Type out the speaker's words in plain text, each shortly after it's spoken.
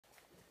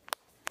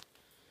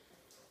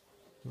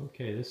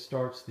Okay, this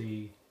starts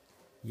the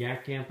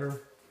yak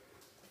camper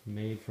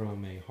made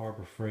from a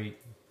Harbor Freight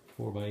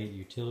 4x8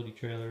 utility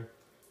trailer.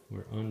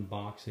 We're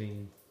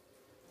unboxing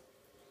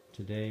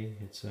today.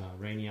 It's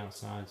rainy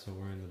outside, so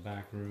we're in the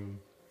back room,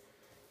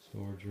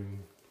 storage room.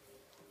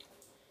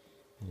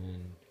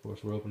 And of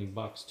course we're opening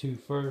box 2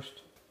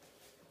 first,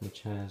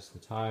 which has the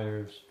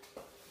tires,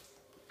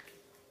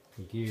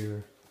 the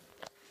gear,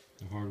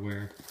 the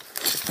hardware.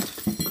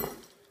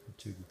 The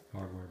 2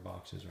 hardware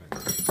boxes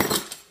right there.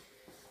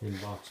 In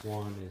box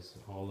 1 is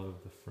all of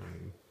the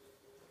frame.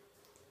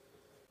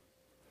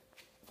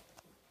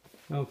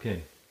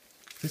 Okay,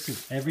 this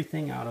is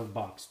everything out of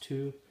box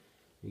 2.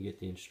 You get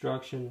the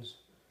instructions,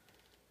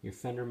 your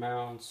fender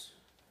mounts,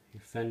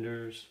 your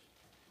fenders,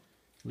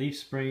 leaf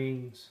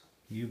springs,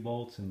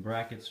 U-bolts and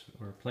brackets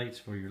or plates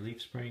for your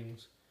leaf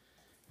springs.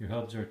 Your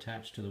hubs are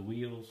attached to the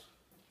wheels.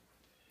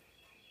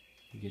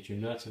 You get your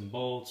nuts and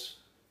bolts,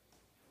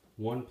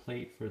 1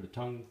 plate for the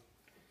tongue,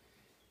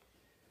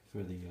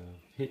 for the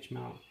hitch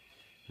mount,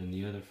 and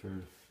the other for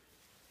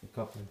the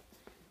coupling.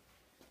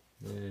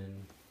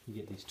 Then you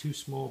get these 2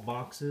 small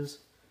boxes.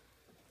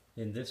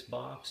 In this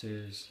box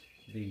is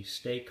the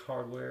stake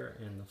hardware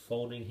and the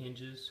folding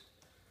hinges,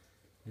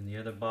 and the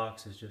other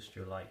box is just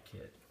your light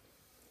kit.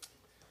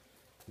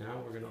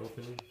 Now we're going to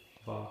open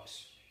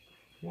box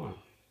 1,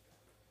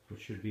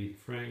 which should be the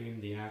frame,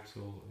 the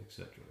axle,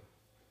 etc.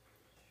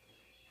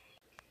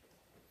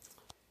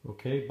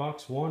 Okay,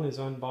 box 1 is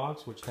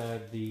unboxed, which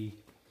had the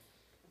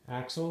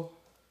axle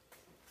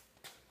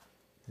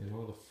and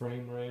all the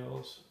frame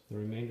rails, the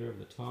remainder of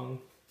the tongue,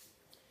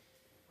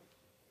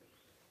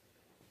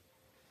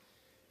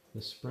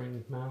 the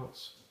spring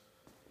mounts,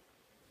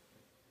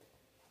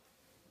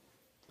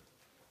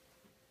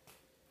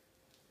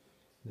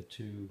 the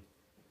 2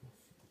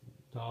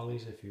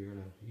 dollies if you're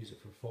going to use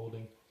it for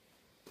folding.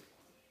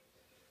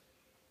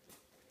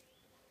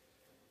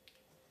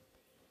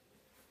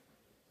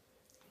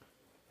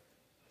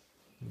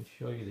 Let me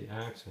show you the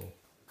axle.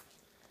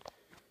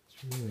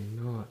 It's really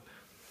not.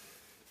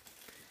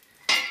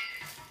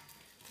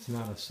 It's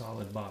not a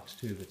solid box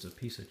tube. It's a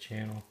piece of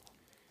channel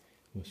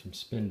with some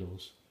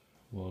spindles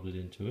welded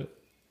into it,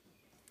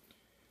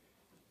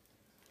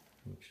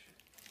 which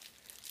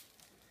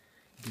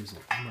gives it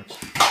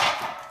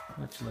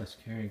much less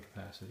carrying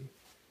capacity.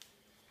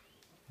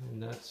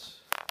 And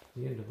that's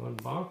the end of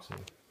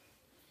unboxing.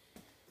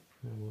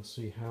 And we'll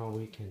see how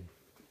we can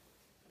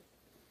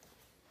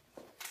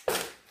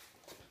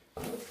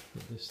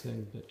put this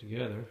thing bit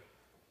together.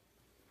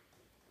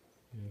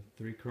 You have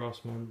 3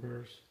 cross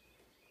members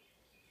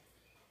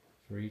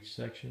for each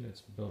section.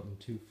 It's built in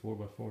 2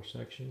 4x4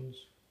 sections.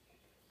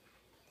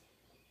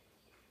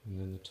 And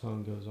then the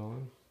tongue goes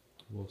on.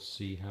 We'll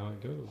see how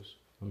it goes.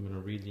 I'm going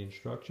to read the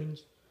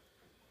instructions,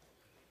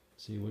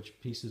 see which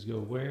pieces go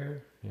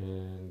where,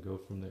 and go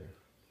from there.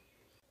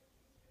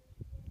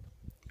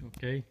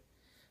 Okay,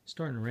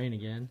 starting to rain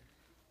again,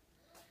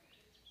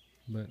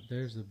 but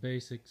there's the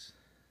basics.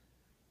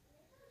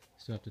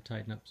 Still have to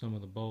tighten up some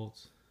of the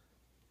bolts.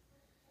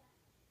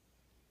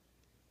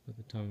 Put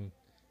the tongue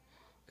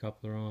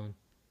coupler on,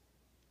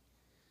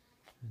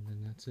 and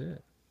then that's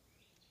it.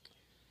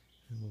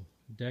 And we'll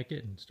deck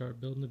it and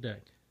start building the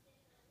deck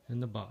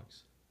and the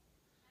box.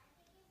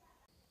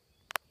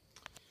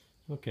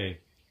 Okay,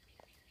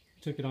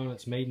 took it on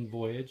its maiden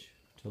voyage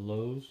to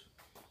Lowe's.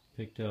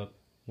 Picked up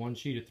 1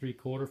 sheet of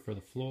 3/4 for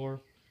the floor,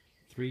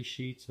 3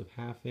 sheets of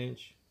 1/2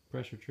 inch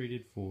pressure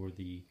treated for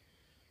the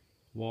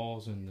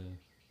walls and the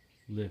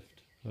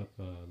lift up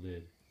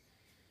lid.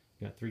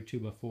 Got 3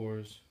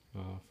 2x4s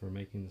for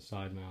making the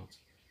side mounts.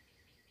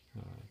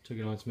 Took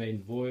it on its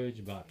maiden voyage,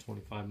 about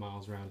 25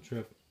 miles round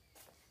trip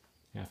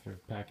after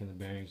packing the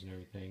bearings and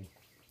everything.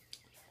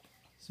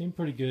 Seemed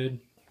pretty good.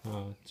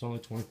 It's only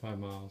 25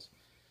 miles,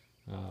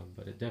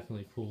 but it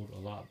definitely pulled a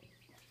lot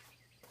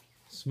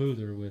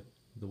smoother with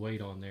the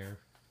weight on there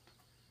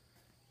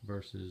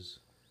versus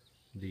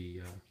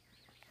the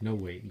no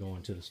weight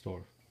going to the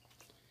store.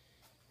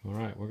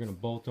 Alright, we're going to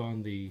bolt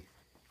on the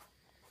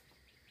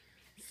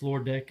floor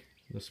deck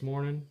this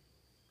morning,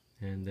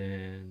 and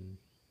then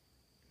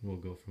we'll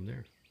go from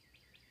there.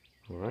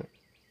 Alright.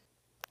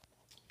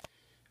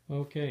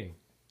 Okay,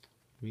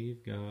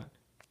 we've got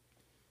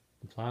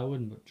the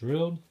plywood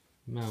drilled,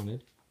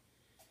 mounted.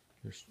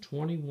 There's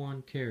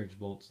 21 carriage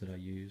bolts that I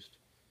used.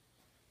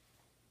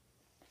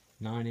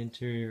 9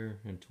 interior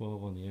and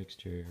 12 on the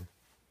exterior.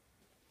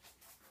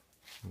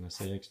 When I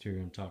say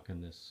exterior, I'm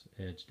talking this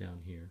edge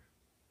down here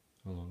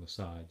along the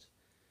sides.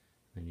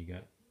 Then you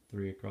got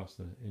 3 across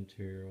the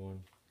interior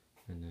one,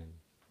 and then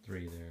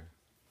 3 there,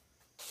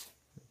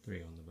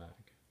 3 on the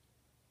back.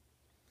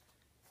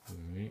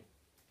 Alright,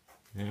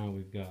 now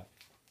we've got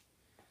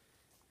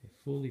a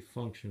fully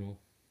functional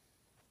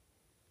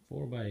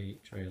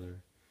 4x8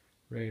 trailer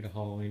ready to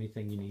haul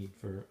anything you need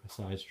for a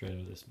size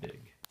trailer this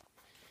big.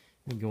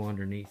 Let me go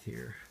underneath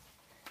here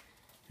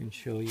and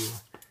show you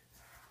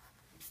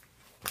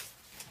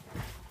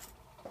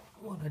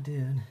what I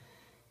did.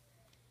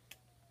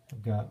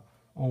 I've got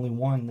only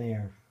one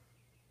there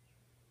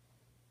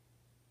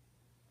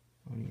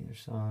on either either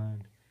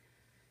side.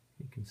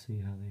 You can see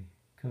how they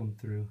come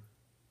through.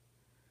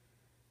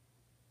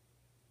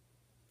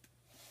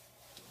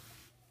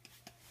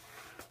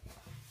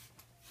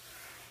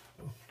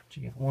 But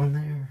you got one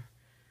there.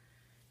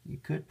 You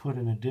could put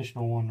an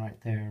additional one right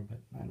there, but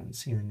I don't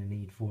see the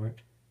need for it.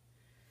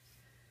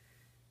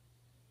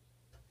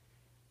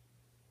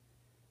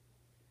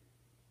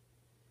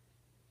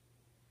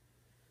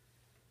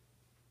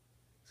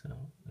 So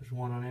there's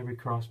one on every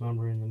cross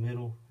member in the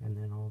middle, and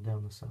then all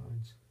down the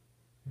sides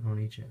and on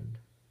each end.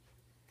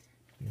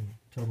 And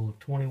a total of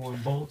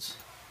 21 bolts.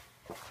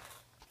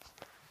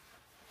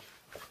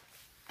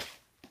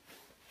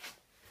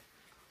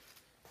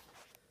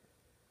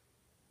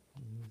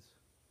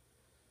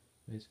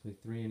 Basically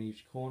 3 in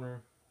each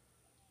corner.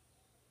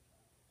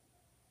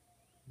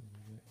 And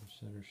you got your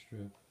center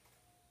strip.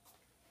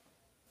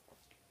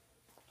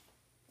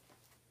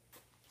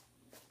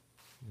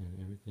 And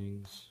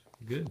everything's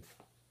good.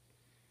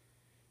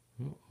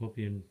 Well, hope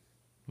you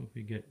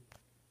get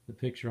the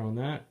picture on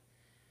that.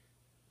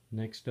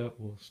 Next up,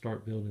 we'll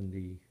start building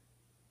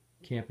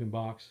the camping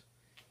box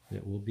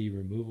that will be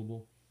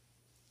removable.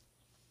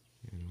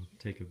 And I'll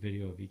take a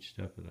video of each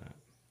step of that.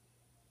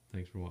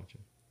 Thanks for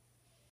watching.